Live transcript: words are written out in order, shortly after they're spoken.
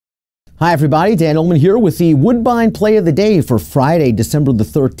Hi everybody, Dan Illman here with the Woodbine Play of the Day for Friday, December the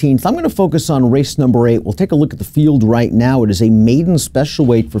 13th. I'm going to focus on race number 8. We'll take a look at the field right now. It is a maiden special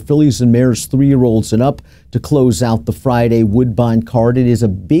weight for fillies and mares 3-year-olds and up to close out the Friday Woodbine card. It is a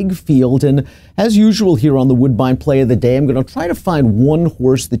big field, and as usual here on the Woodbine Play of the Day, I'm going to try to find one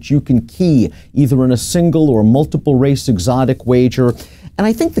horse that you can key either in a single or multiple race exotic wager. And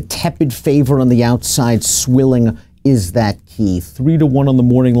I think the tepid favor on the outside, Swilling, is that key. 3-1 on the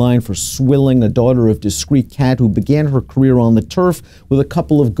morning line for Swilling, a daughter of Discreet Cat who began her career on the turf with a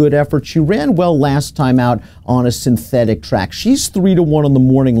couple of good efforts. She ran well last time out on a synthetic track. She's 3-1 on the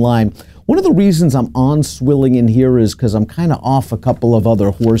morning line. One of the reasons I'm on Swilling in here is because I'm kind of off a couple of other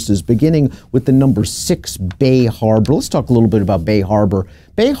horses, beginning with the number 6, Bay Harbor. Let's talk a little bit about Bay Harbor.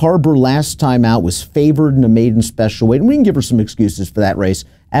 Bay Harbor last time out was favored in a maiden special weight, and we can give her some excuses for that race.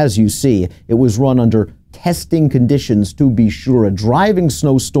 As you see, it was run under testing conditions, to be sure, a driving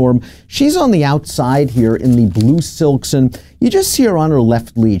snowstorm. She's on the outside here in the blue silks, and you just see her on her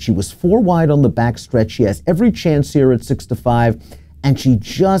left lead. She was 4 wide on the back stretch. She has every chance here at 6-5, and she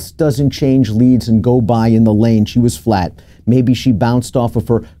just doesn't change leads and go by in the lane. She was flat. Maybe she bounced off of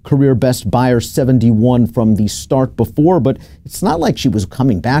her career best buyer 71 from the start before, but it's not like she was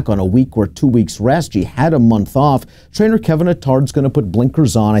coming back on a week or 2 weeks rest. She had a month off. Trainer Kevin Attard's going to put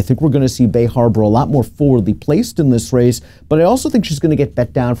blinkers on. I think we're going to see Bay Harbor a lot more forwardly placed in this race, but I also think she's going to get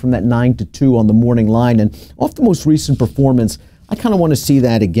bet down from that 9-2 on the morning line. And off the most recent performance, I kind of want to see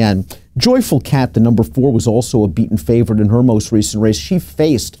that again. Joyful Cat, the number 4, was also a beaten favorite in her most recent race. She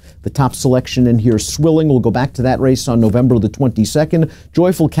faced the top selection in here, Swilling. We'll go back to that race on November the 22nd.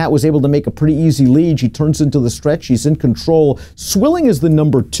 Joyful Cat was able to make a pretty easy lead. She turns into the stretch. She's in control. Swilling is the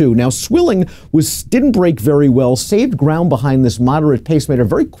number 2. Now, Swilling didn't break very well, saved ground behind this moderate pace, made a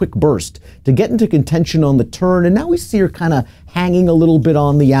very quick burst to get into contention on the turn, and now we see her kind of hanging a little bit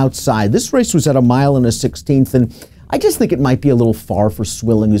on the outside. This race was at 1 1/16, and I just think it might be a little far for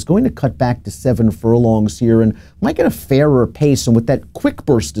Swilling, who's going to cut back to 7 furlongs here and might get a fairer pace. And with that quick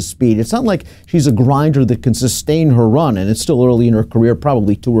burst of speed, it's not like she's a grinder that can sustain her run, and it's still early in her career,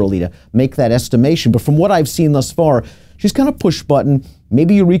 probably too early to make that estimation. But from what I've seen thus far, she's kind of push button.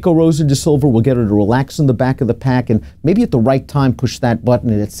 Maybe Eurico Rosa de Silva will get her to relax in the back of the pack, and maybe at the right time push that button,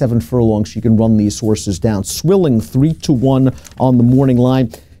 and at 7 furlongs she can run these horses down. Swilling 3-1 on the morning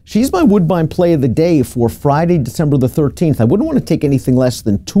line. She's my Woodbine Play of the Day for Friday, December the 13th. I wouldn't want to take anything less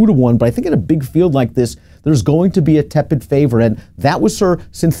than 2-1, but I think in a big field like this, there's going to be a tepid favorite, and that was her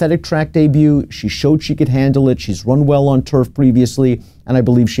synthetic track debut. She showed she could handle it. She's run well on turf previously, and I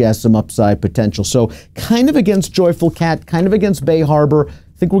believe she has some upside potential. So kind of against Joyful Cat, kind of against Bay Harbor.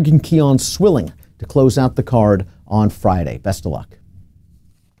 I think we can key on Swilling to close out the card on Friday. Best of luck.